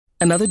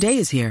Another day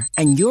is here,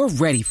 and you're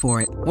ready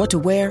for it. What to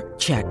wear?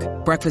 Check.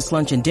 Breakfast,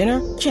 lunch, and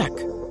dinner? Check.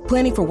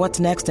 Planning for what's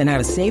next and how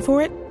to save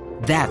for it?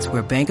 That's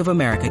where Bank of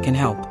America can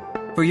help.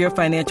 For your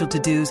financial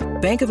to-dos,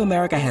 Bank of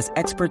America has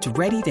experts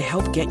ready to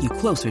help get you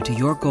closer to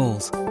your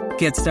goals.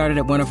 Get started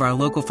at one of our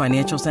local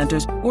financial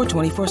centers or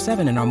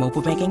 24/7 in our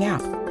mobile banking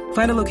app.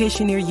 Find a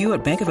location near you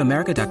at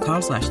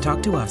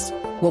bankofamerica.com/talktous.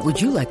 What would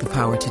you like the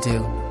power to do?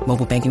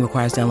 Mobile banking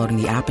requires downloading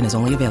the app and is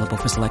only available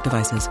for select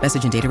devices.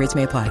 Message and data rates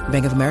may apply.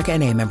 Bank of America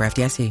N.A., member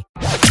FDIC.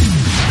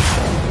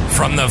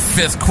 From the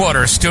Fifth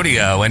Quarter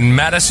Studio in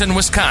Madison,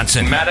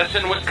 Wisconsin,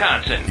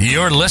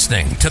 you're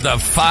listening to the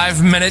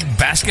 5-Minute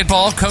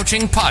Basketball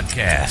Coaching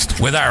Podcast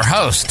with our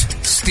host,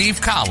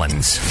 Steve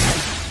Collins.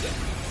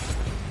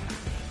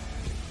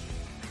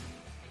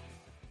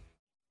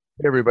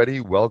 Hey everybody,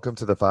 welcome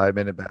to the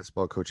 5-Minute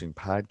Basketball Coaching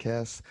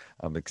Podcast.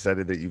 I'm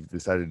excited that you've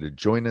decided to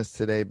join us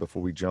today.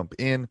 Before we jump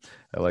in,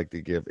 I'd like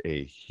to give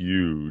a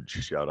huge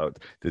shout out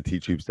to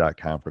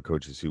teachhoops.com for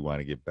coaches who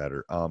want to get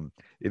better.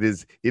 It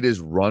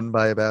is run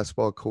by a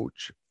basketball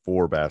coach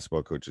for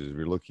basketball coaches. If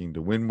you're looking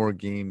to win more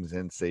games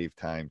and save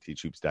time,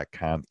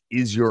 teachhoops.com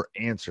is your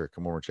answer.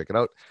 Come over and check it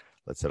out.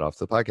 Let's head off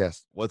to the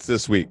podcast. What's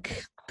this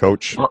week,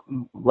 Coach? Well,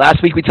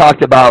 last week we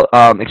talked about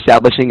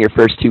establishing your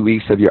first 2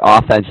 weeks of your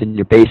offense and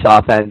your base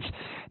offense.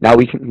 Now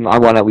we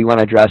want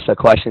to address a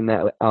question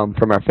that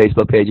from our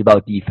Facebook page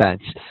about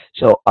defense.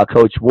 So,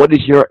 Coach, what is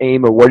your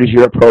aim or what is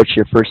your approach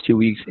your first 2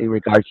 weeks in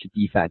regards to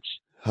defense?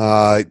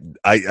 And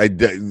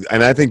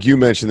I think you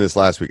mentioned this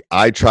last week.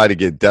 I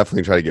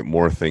definitely try to get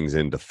more things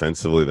in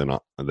defensively than on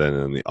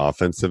the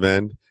offensive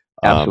end.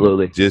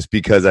 Absolutely. Just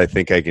because I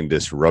think I can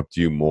disrupt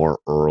you more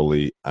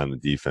early on the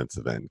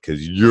defensive end,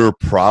 because you're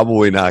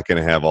probably not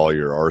going to have all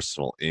your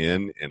arsenal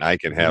in, and I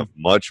can have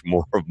much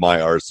more of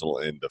my arsenal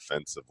in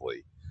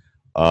defensively.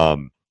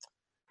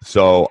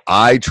 So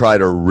I try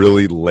to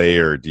really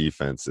layer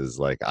defenses.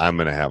 Like, I'm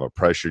going to have a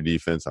pressure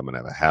defense. I'm going to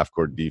have a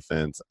half-court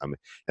defense. And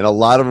a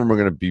lot of them are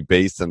going to be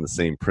based on the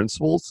same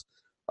principles.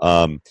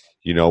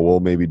 We'll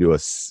maybe do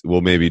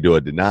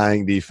a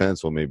denying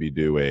defense. We'll maybe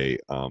do a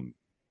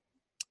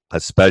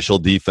special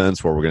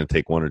defense where we're going to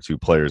take one or two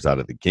players out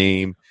of the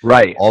game.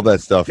 Right. All that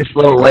stuff. Just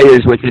little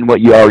layers within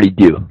what you already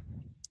do.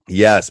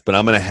 Yes, but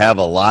I'm going to have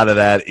a lot of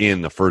that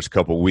in the first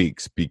couple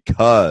weeks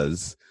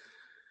because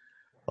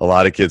a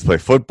lot of kids play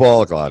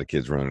football, a lot of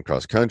kids run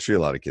cross country, a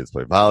lot of kids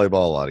play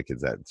volleyball, a lot of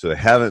kids that. So they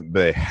haven't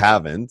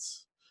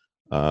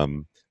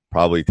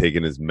probably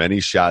taken as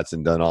many shots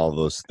and done all of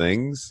those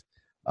things.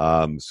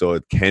 So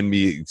it can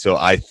be. So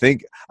I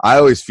think I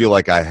always feel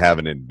like I have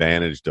an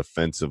advantage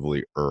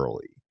defensively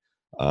early.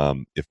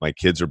 If my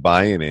kids are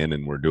buying in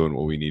and we're doing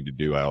what we need to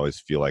do, I always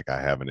feel like I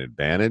have an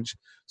advantage.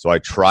 So I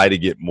try to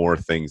get more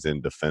things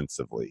in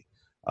defensively.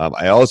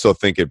 I also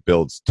think it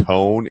builds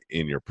tone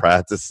in your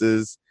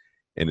practices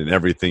and in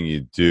everything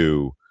you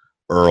do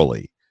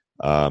early.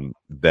 My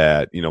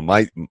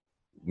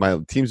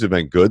teams have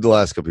been good the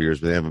last couple of years,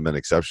 but they haven't been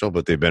exceptional,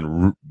 but they've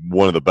been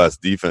one of the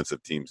best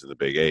defensive teams in the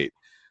Big Eight.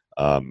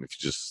 If you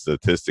just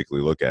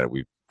statistically look at it,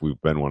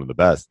 we've been one of the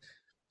best.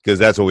 Because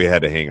that's what we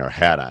had to hang our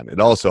hat on. It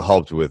also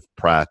helped with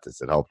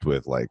practice. It helped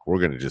with, we're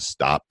going to just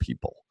stop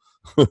people.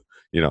 We're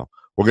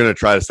going to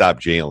try to stop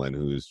Jalen,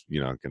 who's,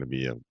 going to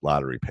be a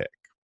lottery pick.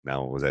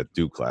 Now, I was at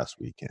Duke last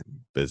weekend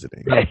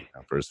visiting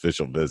for his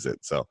official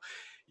visit. So,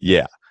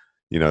 yeah,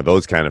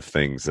 those kind of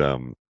things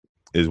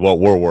is what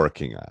we're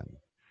working on.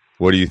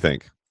 What do you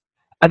think?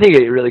 I think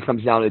it really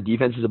comes down to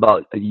defense is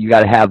about you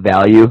got to have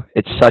value.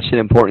 It's such an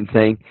important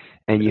thing,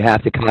 and you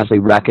have to constantly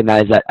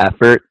recognize that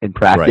effort in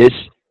practice.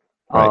 Right.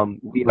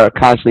 We are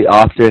constantly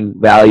often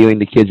valuing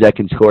the kids that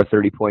can score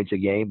 30 points a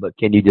game, but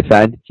can you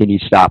defend? Can you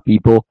stop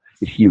people?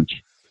 It's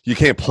huge. You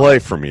can't play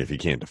for me if you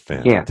can't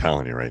defend. Yeah. I'm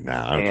telling you right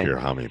now. I don't care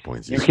how many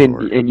points you can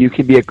score. And you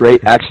can be a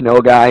great X and O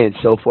guy and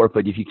so forth,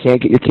 but if you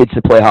can't get your kids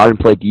to play hard and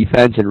play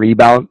defense and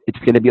rebound, it's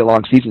going to be a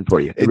long season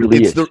for you. It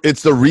really is.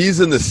 It's the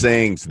reason the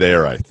saying's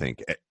there, I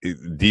think.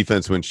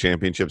 Defense wins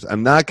championships.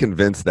 I'm not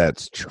convinced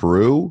that's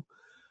true.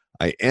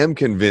 I am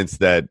convinced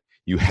that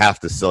you have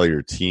to sell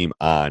your team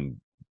on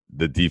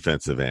the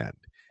defensive end.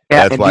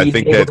 Yeah, that's why I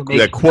think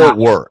that quote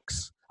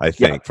works, I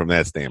think, from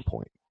that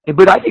standpoint.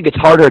 But I think it's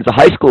harder as a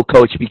high school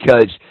coach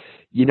because,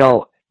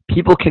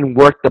 people can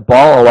work the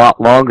ball a lot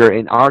longer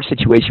in our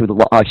situation with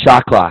a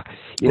shot clock,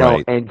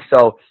 Right. And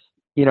so,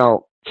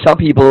 some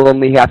people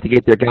only have to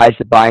get their guys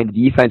to buy into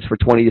defense for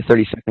 20 to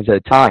 30 seconds at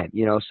a time,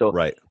 so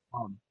right.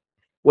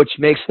 Which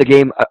makes the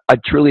game a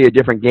truly a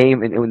different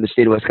game in the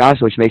state of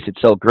Wisconsin, which makes it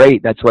so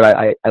great. That's what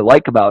I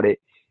like about it.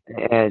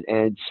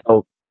 And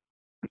so,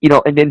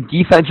 and then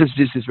defense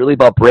is really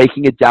about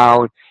breaking it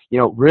down.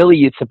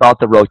 Really it's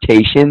about the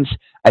rotations.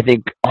 I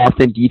think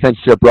often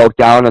defenses are broke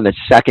down on the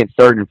second,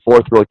 third, and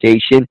fourth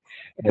rotation.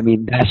 I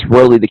mean, that's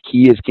really the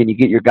key is can you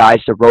get your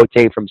guys to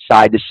rotate from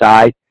side to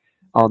side?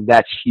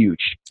 That's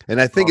huge. And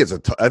I think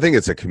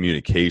it's a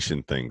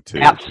communication thing too,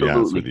 absolutely. To be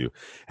honest with you.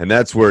 And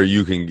that's where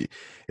you can,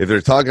 if they're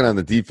talking on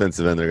the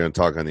defensive end, they're going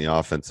to talk on the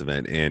offensive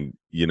end. And,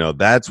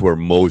 that's where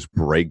most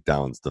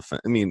breakdowns,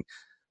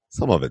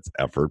 some of it's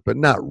effort, but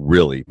not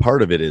really.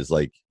 Part of it is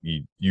like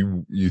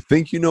you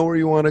think you know where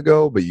you want to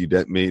go, but you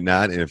may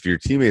not. And if your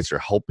teammates are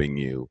helping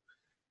you,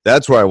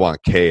 that's where I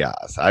want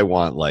chaos. I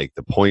want like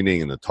the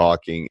pointing and the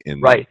talking,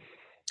 and right.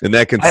 And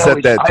that can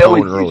set that tone I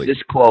always early. Use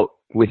this quote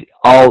with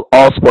all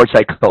sports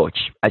I coach.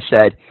 I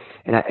said,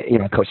 and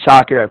I coach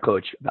soccer. I've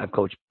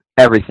coached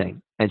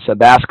everything. And so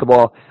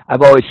basketball,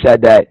 I've always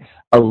said that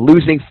a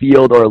losing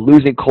field or a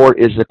losing court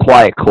is a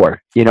quiet court.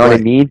 You know what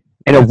I mean?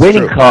 And a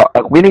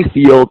winning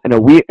field, and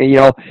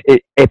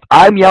if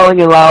I'm yelling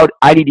loud,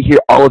 I need to hear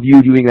all of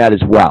you doing that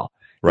as well.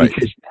 Right.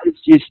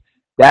 Because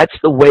that's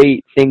the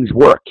way things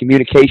work.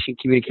 Communication.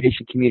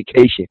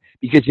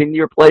 Because then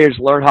your players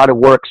learn how to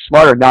work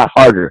smarter, not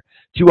harder.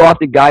 Too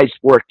often guys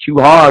work too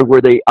hard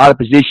where they out of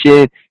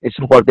position and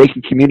so forth. They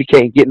can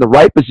communicate and get in the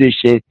right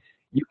position.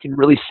 You can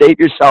really save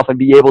yourself and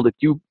be able to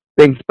do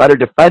things better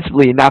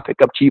defensively and not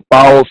pick up cheap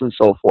fouls and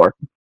so forth.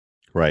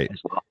 Right. As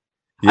well.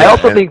 Yeah, I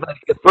also think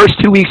like the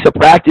first 2 weeks of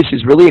practice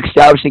is really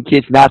establishing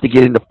kids not to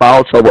get into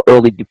foul trouble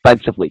early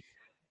defensively.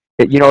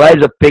 That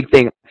is a big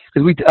thing.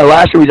 Because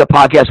last year we did a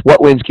podcast,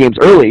 What Wins Games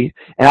Early,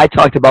 and I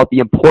talked about the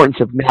importance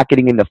of not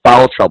getting into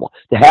foul trouble.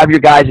 To have your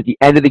guys at the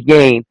end of the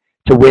game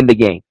to win the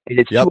game. And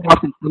it's too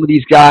often some of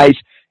these guys,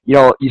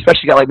 you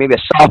especially got like maybe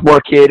a sophomore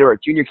kid or a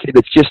junior kid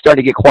that's just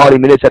starting to get quality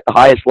minutes at the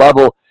highest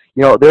level,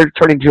 they're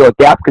turning to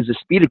adapt because the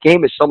speed of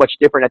game is so much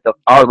different at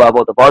our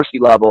level, at the varsity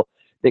level,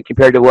 than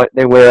compared to what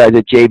they were as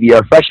a JV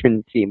or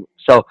freshman team.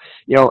 So,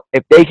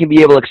 if they can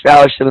be able to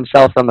establish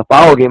themselves on the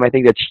foul game, I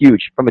think that's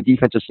huge from a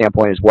defensive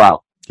standpoint as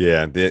well.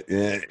 Yeah,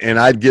 and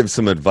I'd give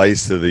some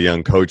advice to the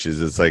young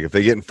coaches. It's like if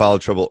they get in foul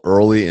trouble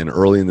early in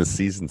the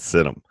season,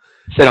 sit them.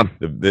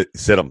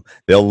 Sit them.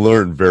 They'll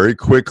learn very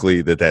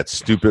quickly that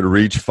stupid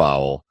reach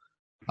foul,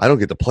 I don't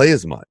get to play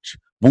as much.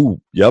 Woo,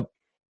 yep.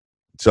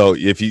 So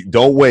if you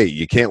don't wait,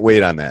 you can't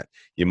wait on that.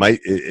 You might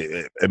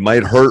it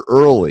might hurt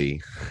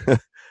early,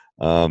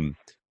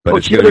 but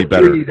it's going to be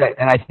better.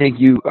 And I think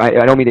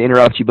I don't mean to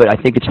interrupt you, but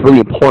I think it's really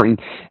important,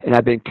 and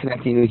I've been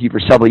connecting with you for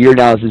several years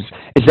now, is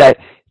that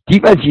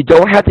defense, you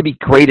don't have to be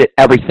great at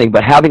everything,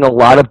 but having a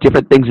lot of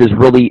different things is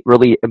really,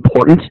 really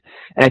important.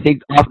 And I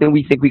think often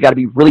we think we got to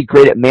be really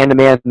great at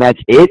man-to-man, and that's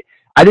it.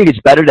 I think it's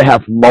better to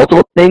have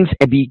multiple things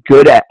and be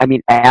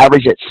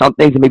average at some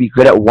things and maybe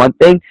good at one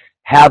thing.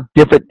 Have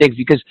different things,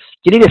 because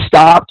getting to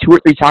stop 2 or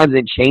 3 times and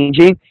then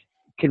changing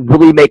can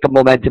really make a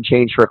momentum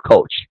change for a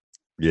coach.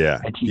 Yeah.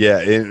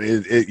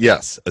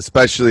 Yes,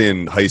 especially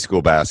in high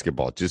school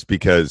basketball, just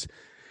because,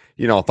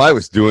 if I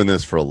was doing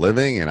this for a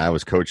living and I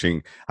was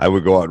coaching, I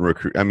would go out and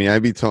recruit. I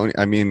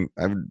would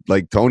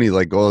like Tony,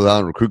 like go out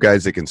and recruit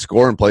guys that can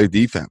score and play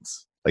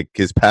defense, like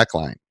his pack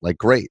line, like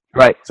great.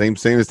 Right. Same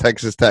as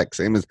Texas Tech,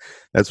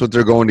 that's what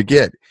they're going to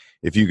get.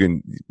 If you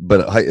can,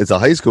 but as a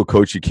high school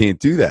coach, you can't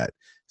do that.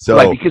 So,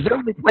 right, because they're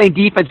only playing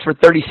defense for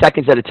 30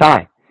 seconds at a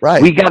time.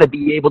 Right. We got to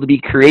be able to be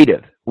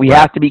creative. We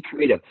have to be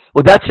creative.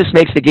 Well, that just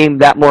makes the game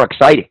that more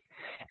exciting.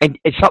 And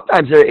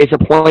sometimes it's a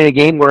point in a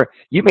game where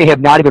you may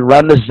have not even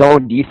run the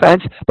zone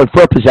defense, but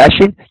for a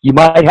possession, you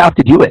might have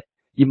to do it.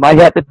 You might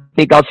have to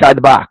think outside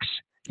the box.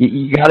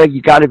 You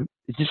gotta.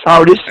 It's just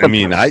how it is.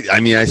 Sometimes.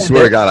 I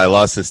swear to God, I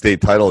lost the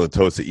state title to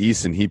Tosa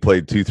East, and he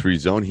played 2-3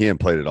 zone. He hadn't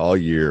played it all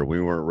year.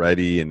 We weren't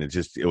ready, and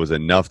it was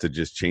enough to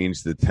just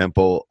change the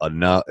tempo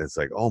enough. It's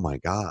like, oh my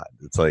God,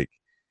 it's like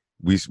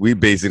we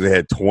basically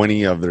had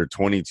 20 of their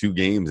 22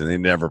 games, and they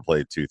never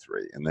played 2-3.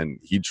 And then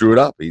he drew it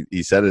up.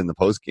 He said it in the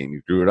post game. He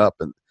drew it up,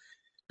 and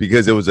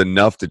because it was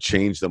enough to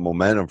change the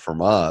momentum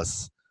from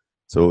us,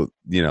 so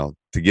to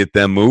get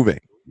them moving.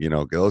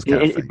 Those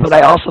kind of things. But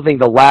I also think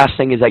the last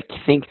thing is I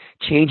think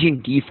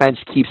changing defense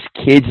keeps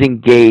kids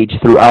engaged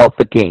throughout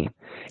the game.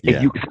 Yeah.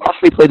 If you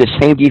constantly play the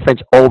same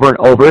defense over and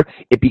over,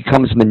 it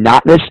becomes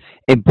monotonous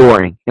and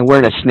boring. And we're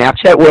in a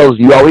Snapchat world, as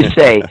you always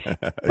say,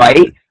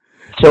 right?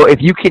 So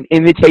if you can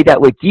imitate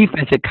that with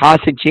defense, it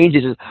constant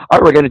changes. All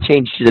right, we're going to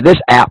change to this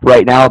app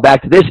right now,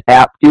 back to this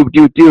app, do.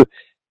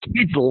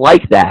 Kids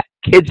like that.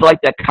 Kids like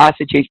that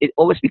constant change. It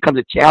almost becomes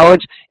a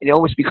challenge, and it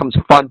almost becomes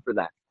fun for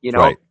them,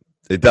 Right.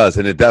 It does,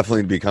 and it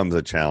definitely becomes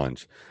a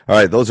challenge. All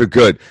right, those are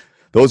good.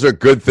 Those are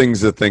good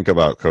things to think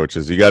about,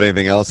 coaches. You got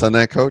anything else on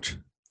that, Coach?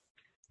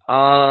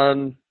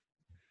 No.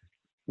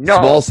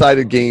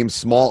 Small-sided games,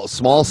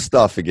 small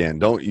stuff again.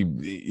 Don't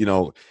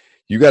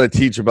you got to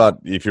teach about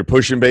if you're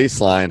pushing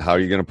baseline, how are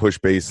you going to push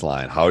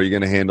baseline? How are you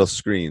going to handle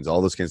screens?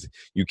 All those kinds of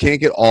things. You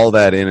can't get all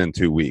that in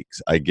 2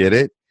 weeks. I get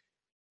it.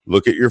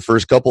 Look at your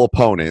first couple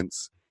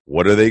opponents.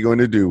 What are they going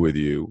to do with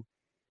you?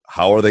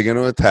 How are they going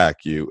to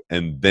attack you?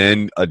 And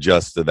then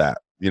adjust to that.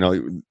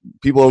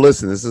 People are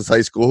listening. This is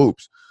high school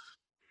hoops.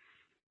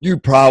 You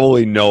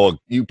probably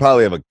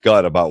have a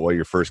gut about what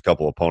your first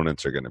couple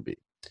opponents are going to be,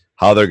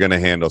 how they're going to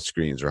handle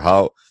screens, or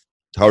how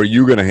are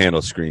you going to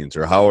handle screens,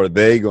 or how are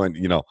they going,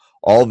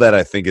 all that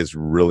I think is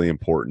really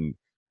important,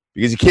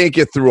 because you can't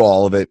get through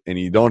all of it, and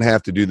you don't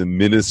have to do the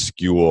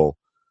minuscule,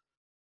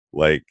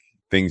 like,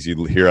 things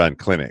you hear on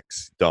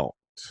clinics. Don't.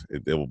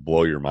 It will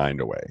blow your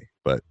mind away.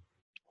 But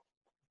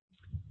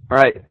all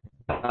right.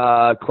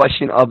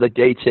 Question of the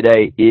day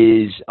today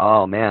is,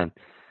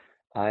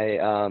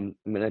 I'm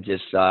gonna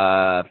just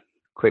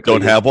quickly.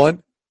 Don't have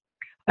one?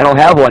 I don't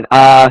have one.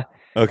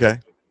 Okay.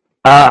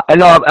 I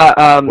know.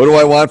 What do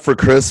I want for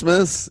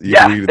Christmas?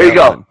 Yeah, there you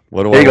go. One.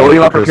 What do There I you go. What do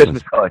you want want for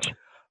Christmas, Coach?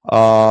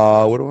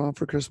 What do I want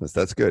for Christmas?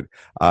 That's good.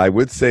 I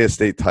would say a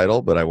state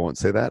title, but I won't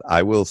say that.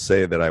 I will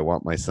say that I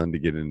want my son to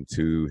get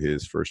into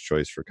his first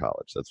choice for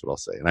college. That's what I'll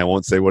say. And I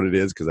won't say what it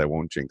is because I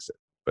won't jinx it.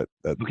 But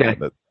Okay.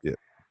 Yeah.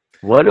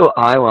 What do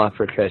I want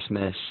for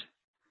Christmas?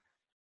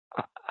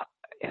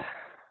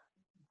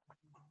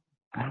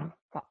 And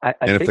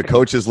if the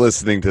coach is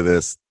listening to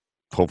this,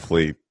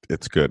 hopefully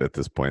it's good at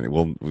this point.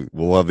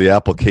 We'll have the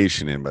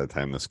application in by the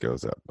time this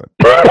goes up, but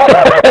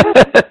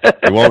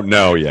we won't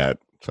know yet.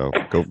 So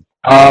go.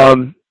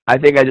 I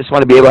think I just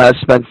want to be able to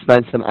spend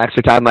some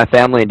extra time with my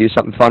family and do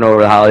something fun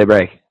over the holiday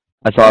break.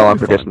 That's all I want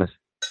for Christmas.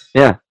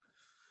 Yeah.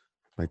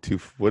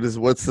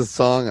 What's the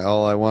song?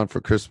 All I want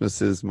for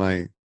Christmas is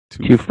my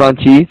two front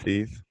teeth.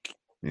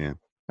 Yeah,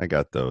 I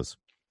got those.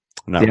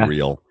 Not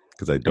real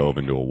because I dove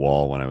into a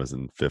wall when I was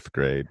in 5th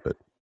grade, but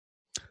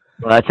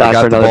that's I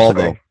got the ball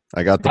though.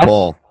 I got the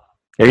ball.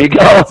 There you go.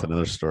 That's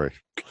another story.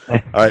 All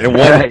right, and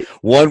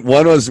one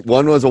was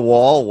a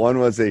wall, one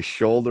was a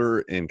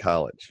shoulder in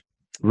college.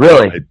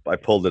 Really? I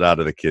pulled it out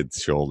of the kid's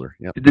shoulder.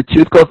 Yep. Did the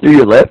tooth go through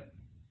your lip?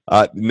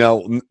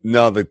 No,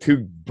 the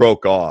tooth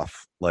broke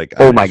off. Like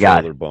oh my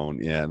god, shoulder bone.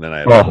 Yeah, and then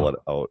I had to pull it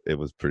out. It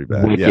was pretty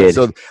bad. Wicked. Yeah,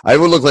 so I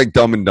would look like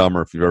Dumb and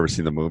Dumber if you've ever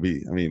seen the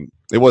movie. I mean,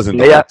 it wasn't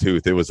the whole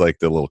tooth; it was like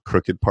the little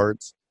crooked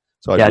parts.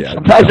 So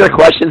sometimes our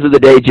questions of the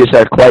day just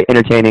are quite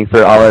entertaining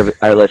for all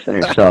our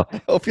listeners. So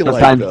I hope you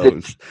like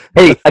those.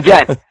 Hey,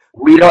 again,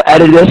 we don't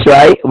edit this,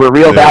 right? We're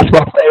real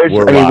basketball players.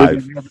 We're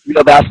live.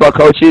 Real basketball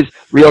coaches,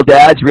 real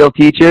dads, real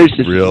teachers.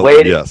 This real,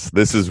 is yes,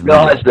 this is real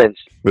real. Husbands.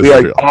 This we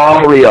are real.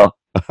 all real.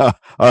 All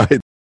right.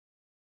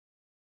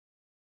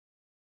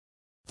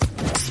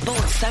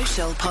 Sports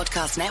Social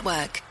Podcast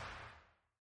Network.